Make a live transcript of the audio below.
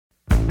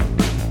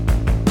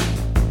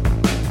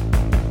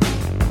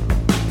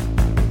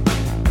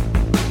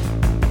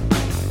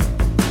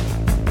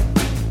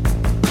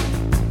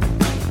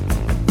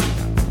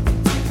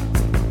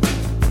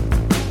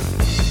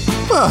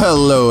Well,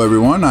 hello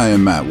everyone. I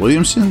am Matt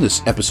Williamson.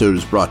 This episode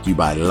is brought to you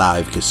by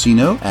Live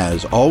Casino,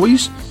 as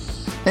always.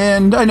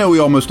 And I know we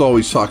almost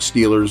always talk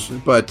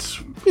Steelers, but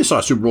we saw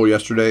Super Bowl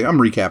yesterday. I'm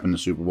recapping the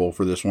Super Bowl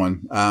for this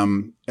one.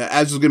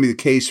 As is going to be the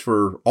case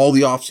for all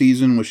the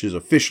offseason, which is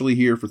officially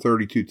here for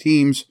 32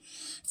 teams.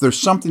 If there's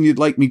something you'd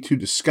like me to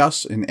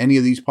discuss in any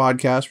of these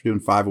podcasts, we're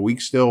doing 5 a week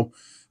still,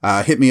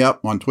 hit me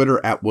up on Twitter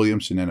at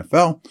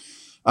WilliamsonNFL.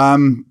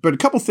 But a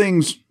couple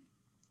things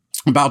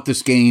about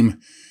this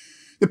game.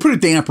 They put a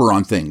damper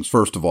on things,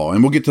 first of all,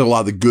 and we'll get to a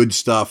lot of the good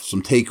stuff,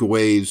 some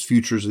takeaways,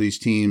 futures of these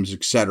teams,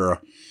 etc.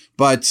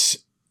 But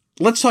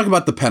let's talk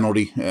about the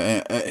penalty.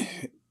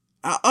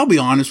 I'll be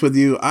honest with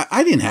you,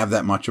 I didn't have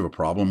that much of a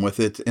problem with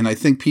it, and I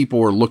think people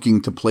are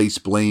looking to place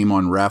blame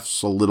on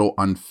refs a little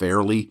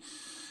unfairly.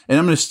 And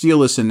I'm going to steal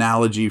this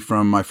analogy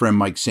from my friend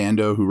Mike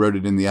Sando, who wrote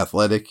it in The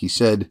Athletic. He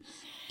said,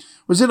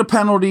 was it a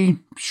penalty?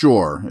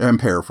 Sure, I'm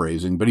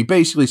paraphrasing, but he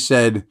basically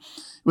said,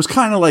 it was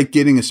kind of like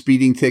getting a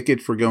speeding ticket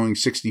for going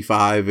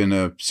 65 in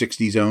a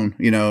 60 zone,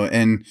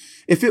 and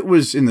if it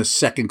was in the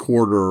second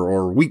quarter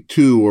or week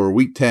 2 or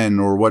week 10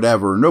 or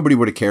whatever, nobody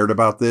would have cared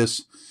about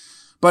this.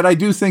 But I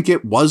do think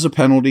it was a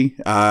penalty.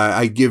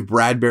 I give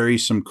Bradbury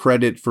some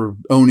credit for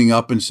owning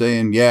up and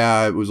saying,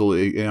 yeah, it was,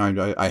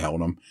 I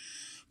held him.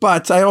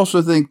 But I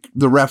also think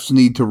the refs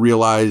need to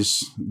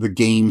realize the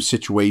game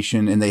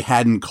situation, and they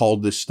hadn't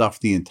called this stuff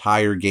the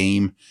entire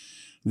game,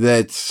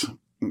 that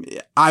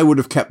I would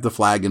have kept the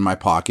flag in my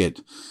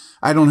pocket.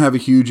 I don't have a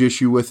huge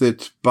issue with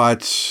it,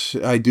 but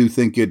I do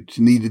think it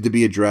needed to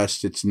be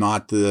addressed. It's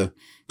not the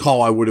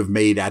call I would have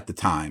made at the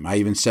time. I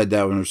even said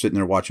that when I was sitting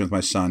there watching with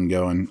my son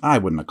going, I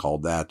wouldn't have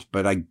called that,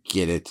 but I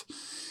get it.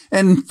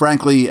 And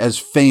frankly, as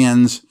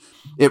fans,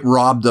 it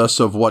robbed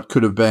us of what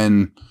could have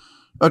been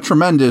a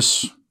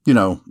tremendous,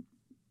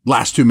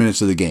 last 2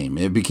 minutes of the game.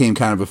 It became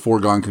kind of a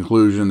foregone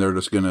conclusion. They're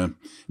just going to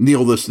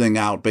kneel this thing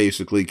out,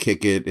 basically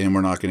kick it, and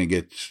we're not going to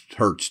get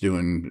Hurts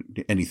doing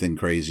anything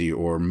crazy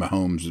or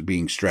Mahomes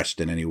being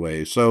stressed in any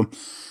way. So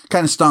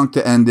kind of stunk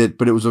to end it,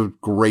 but it was a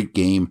great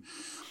game.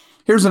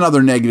 Here's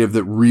another negative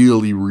that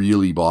really,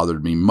 really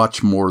bothered me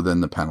much more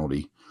than the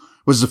penalty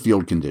was the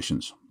field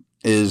conditions.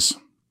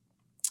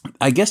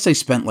 I guess they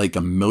spent like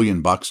 $1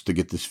 million to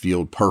get this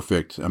field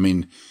perfect. I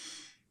mean,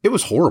 it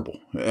was horrible.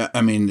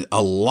 I mean,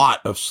 a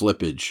lot of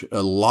slippage,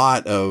 a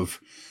lot of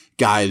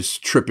guys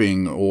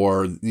tripping,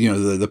 or,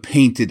 the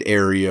painted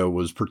area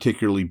was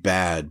particularly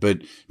bad, but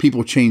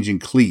people changing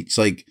cleats.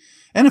 Like,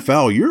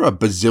 NFL, you're a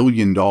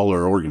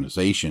bazillion-dollar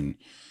organization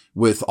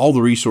with all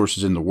the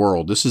resources in the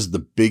world. This is the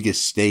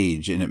biggest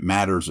stage, and it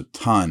matters a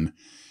ton.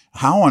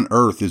 How on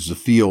earth is the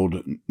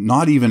field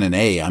not even an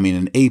A? I mean,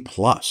 an A+,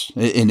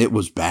 and it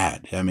was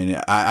bad. I mean,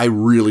 I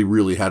really,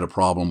 really had a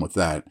problem with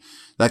that.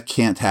 That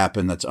can't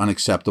happen. That's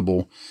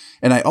unacceptable.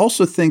 And I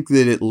also think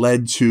that it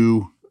led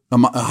to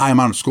a high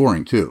amount of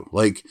scoring too.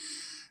 Like,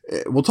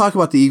 we'll talk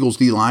about the Eagles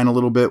D-line a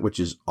little bit, which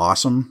is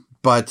awesome.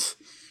 But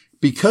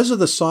because of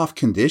the soft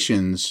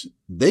conditions,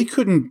 they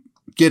couldn't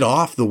get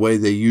off the way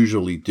they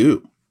usually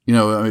do.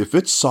 If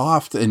it's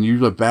soft and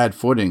you have bad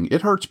footing,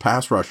 it hurts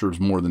pass rushers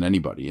more than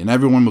anybody. And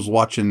everyone was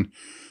watching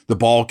the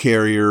ball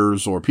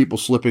carriers or people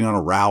slipping on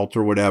a route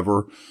or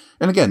whatever.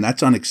 And again,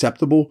 that's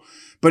unacceptable.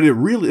 But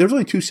there's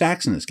only 2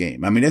 sacks in this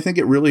game. I mean, I think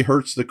it really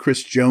hurts the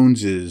Chris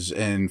Joneses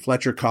and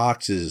Fletcher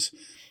Coxes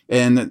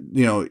and,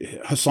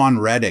 Hassan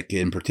Reddick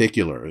in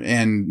particular.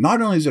 And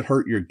not only does it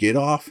hurt your get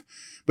off,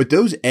 but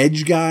those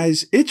edge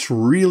guys, it's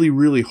really,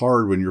 really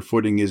hard when your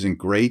footing isn't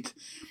great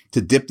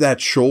to dip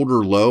that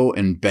shoulder low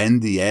and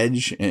bend the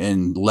edge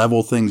and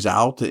level things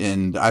out.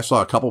 And I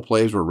saw a couple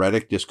plays where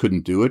Reddick just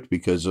couldn't do it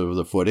because of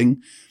the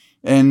footing.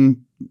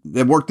 And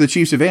it worked to the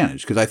Chiefs'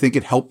 advantage because I think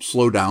it helped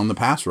slow down the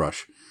pass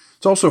rush.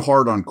 It's also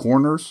hard on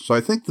corners. So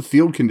I think the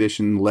field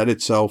condition led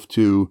itself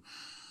to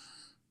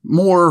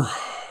more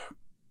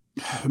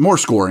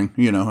scoring.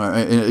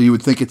 You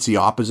would think it's the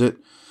opposite.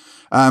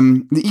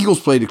 The Eagles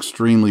played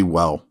extremely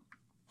well.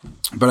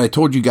 But I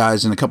told you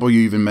guys, and a couple of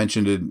you even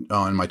mentioned it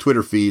on my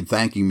Twitter feed,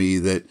 thanking me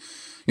that,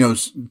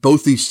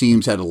 both these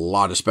teams had a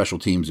lot of special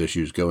teams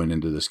issues going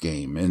into this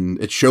game.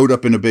 And it showed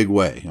up in a big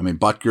way. I mean,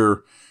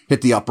 Butker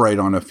hit the upright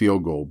on a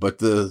field goal, but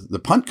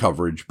the punt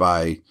coverage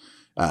by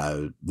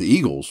the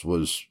Eagles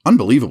was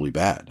unbelievably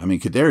bad. I mean,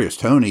 Kadarius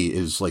Toney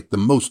is like the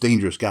most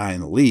dangerous guy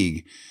in the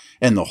league,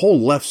 and the whole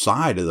left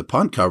side of the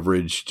punt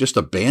coverage just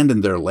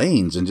abandoned their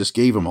lanes and just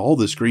gave him all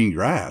this green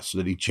grass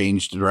that he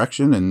changed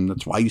direction, and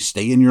that's why you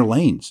stay in your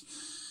lanes.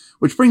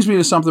 Which brings me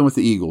to something with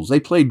the Eagles. They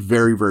played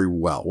very, very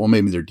well. Well,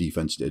 maybe their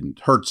defense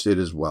didn't. Hurts did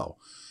as well.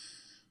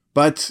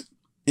 But,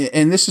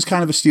 and this is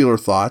kind of a Steeler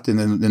thought, and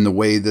then in the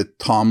way that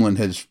Tomlin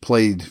has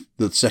played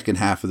the second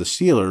half of the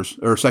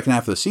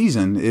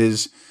season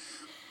is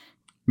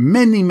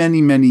many,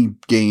 many, many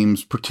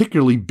games,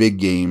 particularly big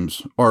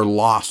games, are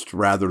lost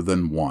rather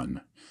than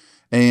won.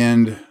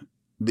 And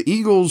the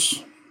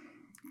Eagles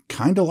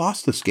kind of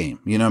lost this game.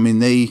 I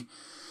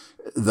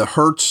thought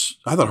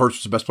Hurts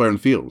was the best player in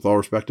the field, with all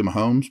respect to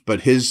Mahomes,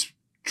 but his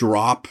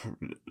drop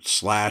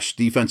 /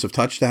 defensive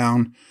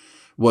touchdown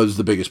was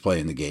the biggest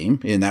play in the game,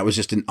 and that was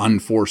just an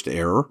unforced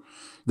error.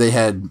 They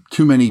had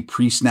too many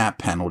pre-snap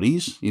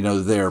penalties.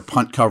 Their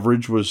punt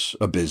coverage was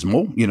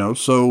abysmal,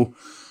 so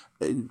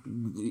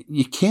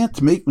you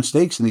can't make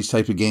mistakes in these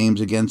type of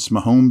games against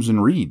Mahomes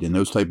and Reed and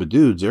those type of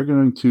dudes. They're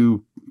going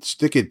to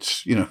stick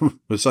it,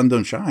 the sun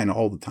don't shine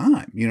all the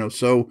time,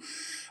 so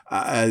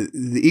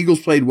the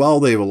Eagles played well.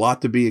 They have a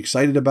lot to be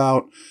excited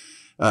about.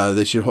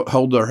 They should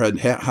hold their head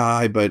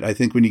high, but I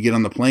think when you get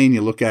on the plane,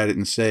 you look at it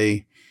and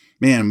say,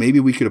 man, maybe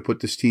we could have put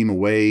this team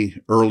away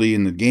early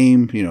in the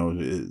game.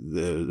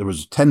 There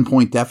was a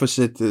 10-point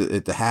deficit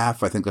at the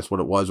half. I think that's what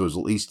it was. It was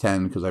at least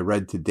 10, because I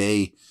read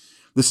today,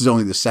 this is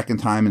only the second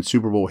time in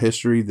Super Bowl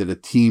history that a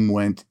team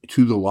went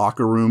to the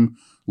locker room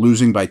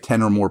losing by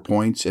 10 or more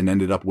points and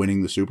ended up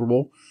winning the Super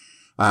Bowl.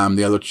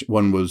 The other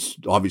one was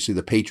obviously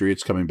the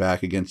Patriots coming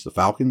back against the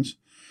Falcons.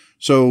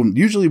 So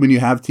usually when you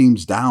have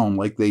teams down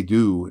like they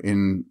do,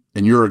 and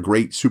you're a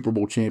great Super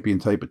Bowl champion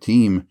type of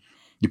team,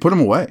 you put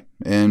them away,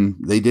 and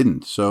they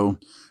didn't. So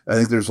I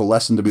think there's a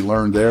lesson to be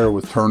learned there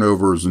with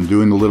turnovers and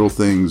doing the little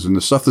things and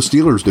the stuff the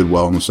Steelers did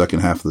well in the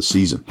second half of the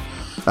season.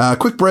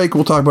 Quick break.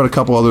 We'll talk about a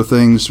couple other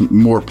things,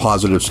 more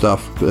positive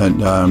stuff.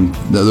 And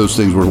those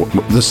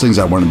things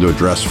I wanted to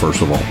address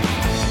first of all.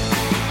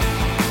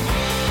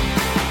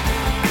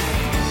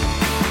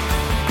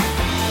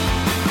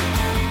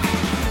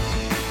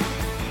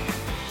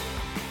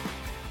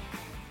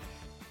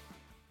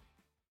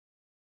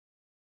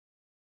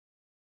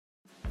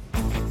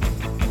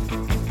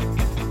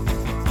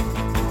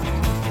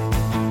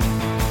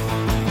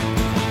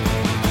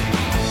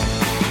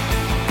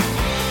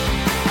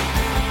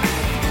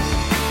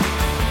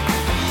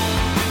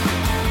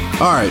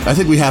 All right, I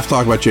think we have to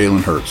talk about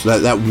Jalen Hurts.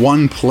 That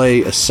one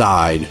play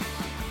aside,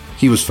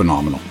 he was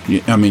phenomenal.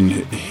 I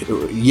mean,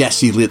 yes,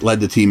 he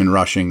led the team in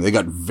rushing. They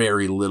got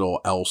very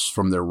little else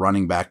from their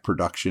running back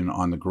production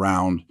on the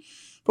ground.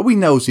 But we've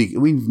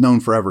known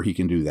forever he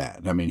can do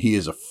that. I mean, he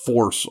is a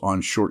force on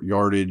short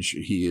yardage.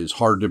 He is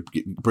hard to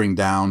bring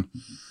down.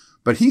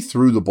 But he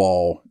threw the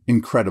ball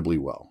incredibly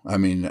well. I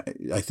mean,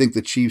 I think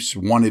the Chiefs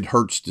wanted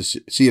Hurts to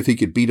see if he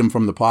could beat him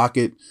from the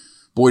pocket.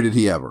 Boy, did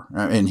he ever.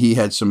 And he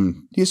has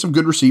some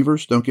good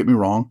receivers, don't get me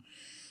wrong.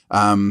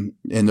 And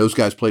those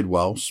guys played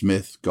well.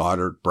 Smith,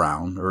 Goddard,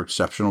 Brown are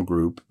exceptional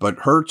group. But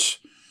Hurts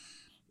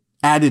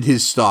added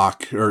his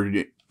stock, or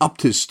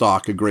upped his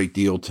stock a great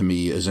deal to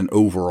me as an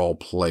overall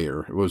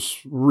player. It was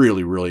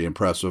really, really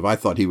impressive. I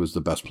thought he was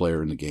the best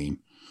player in the game.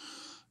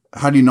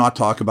 How do you not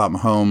talk about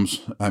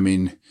Mahomes? I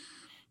mean,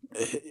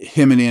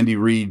 him and Andy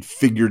Reid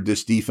figured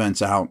this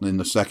defense out in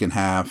the second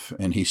half,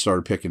 and he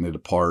started picking it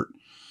apart.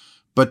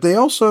 But they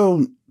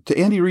also, to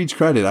Andy Reid's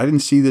credit, I didn't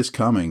see this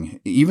coming.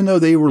 Even though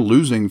they were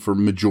losing for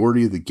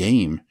majority of the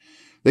game,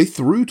 they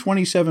threw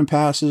 27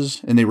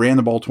 passes and they ran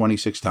the ball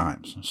 26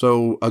 times.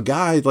 So a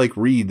guy like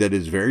Reid that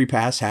is very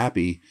pass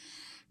happy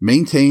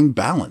maintained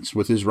balance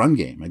with his run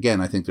game.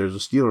 Again, I think there's a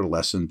Steeler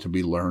lesson to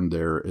be learned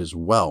there as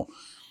well.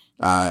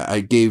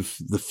 I gave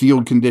the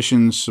field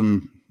conditions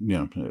some,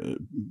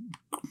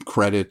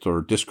 credit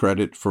or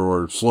discredit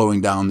for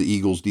slowing down the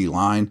Eagles'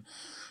 D-line.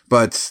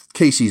 But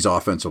KC's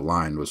offensive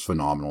line was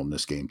phenomenal in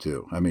this game,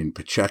 too. I mean,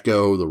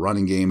 Pacheco, the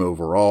running game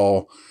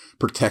overall,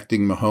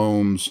 protecting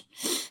Mahomes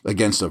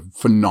against a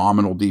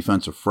phenomenal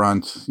defensive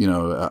front.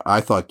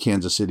 I thought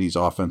Kansas City's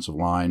offensive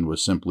line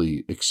was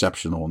simply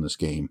exceptional in this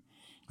game.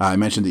 I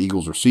mentioned the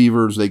Eagles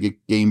receivers. They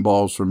get game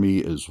balls from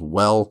me as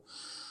well.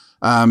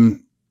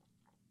 I'm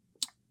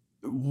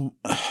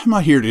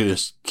not here to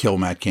just kill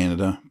Matt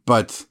Canada,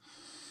 but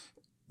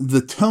the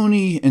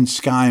Tony and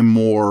Sky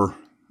Moore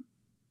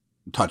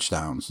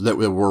touchdowns that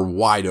were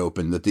wide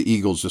open, that the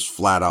Eagles just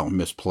flat out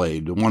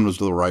misplayed. One was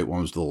to the right,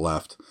 one was to the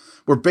left,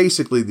 were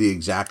basically the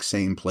exact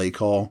same play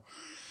call.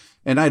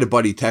 And I had a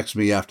buddy text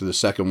me after the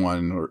second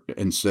one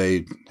and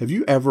say, have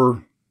you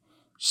ever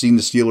seen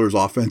the Steelers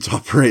offense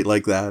operate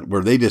like that,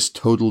 where they just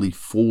totally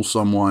fool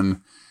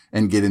someone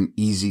and get an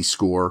easy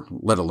score,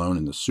 let alone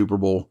in the Super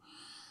Bowl?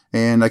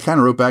 And I kind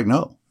of wrote back,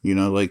 no,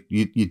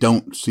 you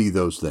don't see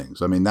those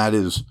things. I mean, that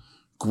is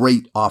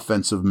great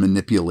offensive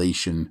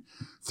manipulation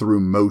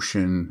through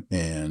motion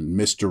and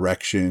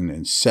misdirection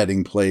and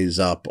setting plays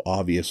up,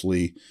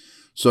 obviously.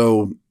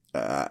 So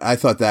I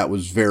thought that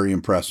was very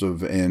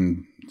impressive,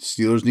 and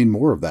Steelers need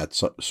more of that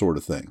sort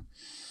of thing.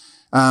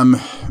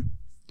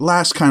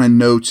 Last kind of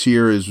notes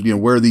here is,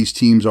 where these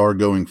teams are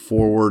going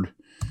forward.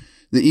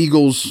 The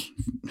Eagles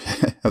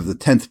have the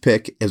 10th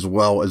pick as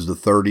well as the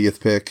 30th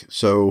pick,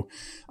 so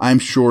I'm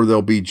sure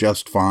they'll be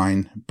just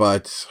fine.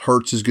 But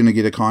Hurts is going to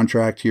get a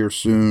contract here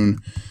soon.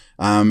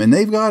 And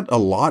they've got a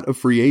lot of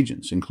free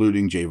agents,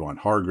 including Javon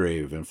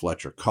Hargrave and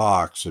Fletcher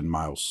Cox and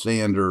Miles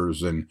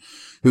Sanders. And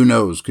who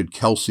knows, could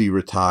Kelsey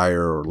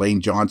retire, or Lane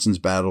Johnson's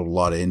battled a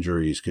lot of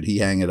injuries? Could he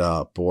hang it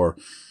up? Or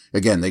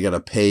again, they got to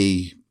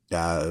pay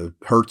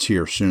Hurts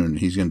here soon.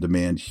 He's going to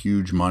demand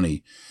huge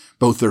money.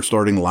 Both their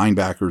starting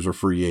linebackers are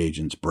free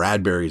agents.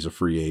 Bradbury's a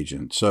free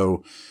agent.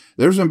 So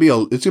it's going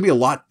to be a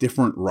lot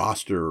different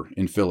roster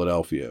in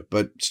Philadelphia.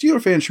 But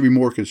Steeler fans should be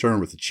more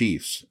concerned with the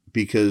Chiefs,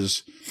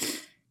 because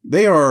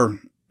they are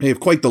they have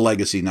quite the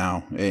legacy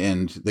now,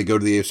 and they go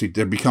to the AFC.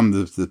 They become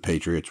the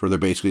Patriots, where they're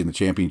basically in the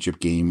championship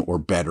game or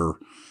better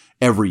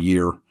every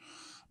year.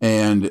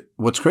 And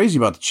what's crazy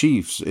about the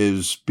Chiefs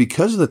is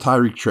because of the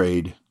Tyreek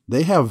trade,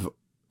 they have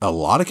a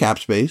lot of cap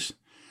space.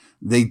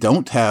 They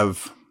don't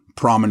have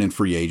prominent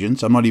free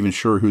agents. I'm not even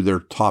sure who their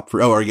top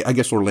free. Oh, I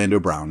guess Orlando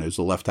Brown is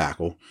the left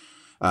tackle.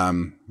 I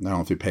don't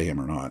know if they pay him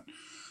or not.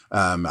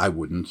 I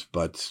wouldn't,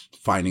 but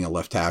finding a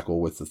left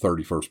tackle with the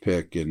 31st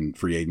pick and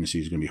free agency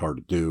is going to be hard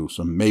to do.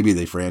 So maybe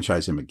they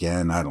franchise him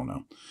again. I don't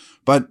know.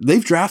 But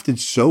they've drafted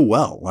so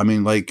well. I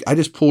mean, like, I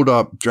just pulled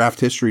up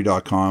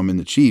drafthistory.com and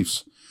the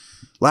Chiefs.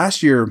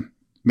 Last year,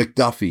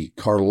 McDuffie,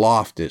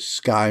 Karlaftis,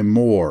 Sky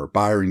Moore,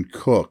 Byron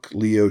Cook,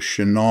 Leo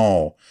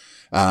Chenal,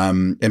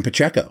 and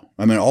Pacheco.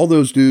 I mean, all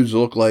those dudes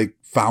look like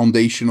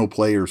foundational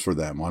players for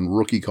them on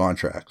rookie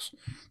contracts.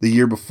 The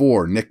year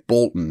before, Nick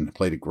Bolton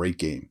played a great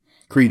game.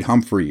 Creed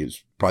Humphrey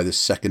is probably the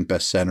second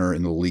best center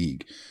in the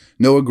league.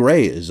 Noah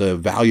Gray is a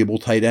valuable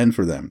tight end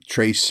for them.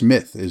 Trey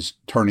Smith is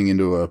turning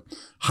into a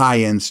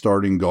high-end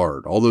starting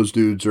guard. All those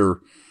dudes are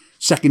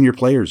second-year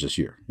players this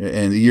year.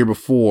 And the year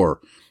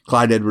before,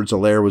 Clyde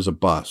Edwards-Helaire was a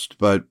bust,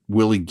 but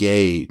Willie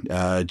Gay,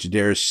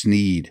 Jadarius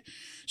Sneed.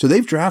 So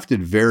they've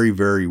drafted very,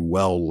 very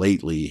well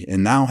lately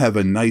and now have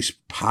a nice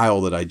pile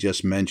that I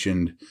just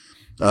mentioned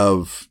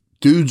of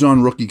dudes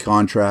on rookie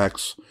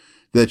contracts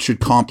that should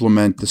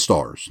complement the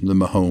stars, the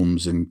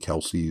Mahomes and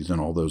Kelce's and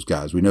all those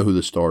guys. We know who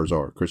the stars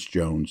are, Chris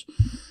Jones,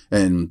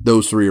 and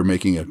those three are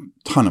making a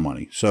ton of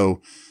money.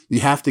 So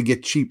you have to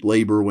get cheap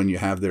labor when you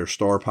have their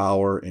star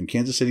power, and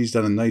Kansas City's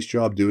done a nice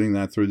job doing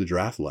that through the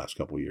draft the last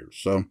couple of years.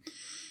 So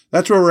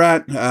that's where we're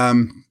at.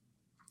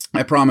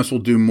 I promise we'll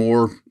do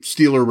more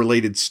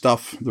Steeler-related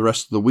stuff the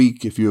rest of the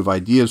week. If you have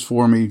ideas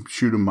for me,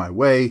 shoot them my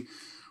way.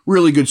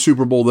 Really good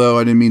Super Bowl, though.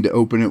 I didn't mean to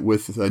open it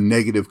with a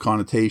negative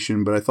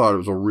connotation, but I thought it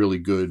was a really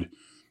good,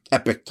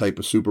 epic type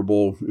of Super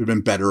Bowl. It would have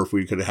been better if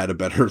we could have had a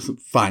better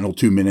final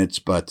 2 minutes,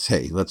 but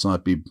hey, let's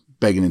not be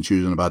begging and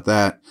choosing about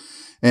that.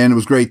 And it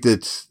was great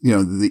that,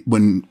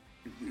 when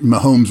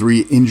Mahomes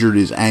re-injured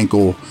his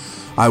ankle,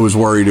 I was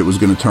worried it was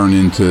going to turn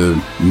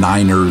into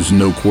Niners,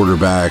 no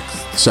quarterback.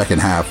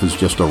 Second half was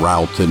just a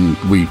rout, and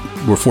we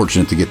were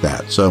fortunate to get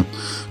that. So,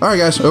 all right,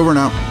 guys, over and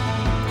out.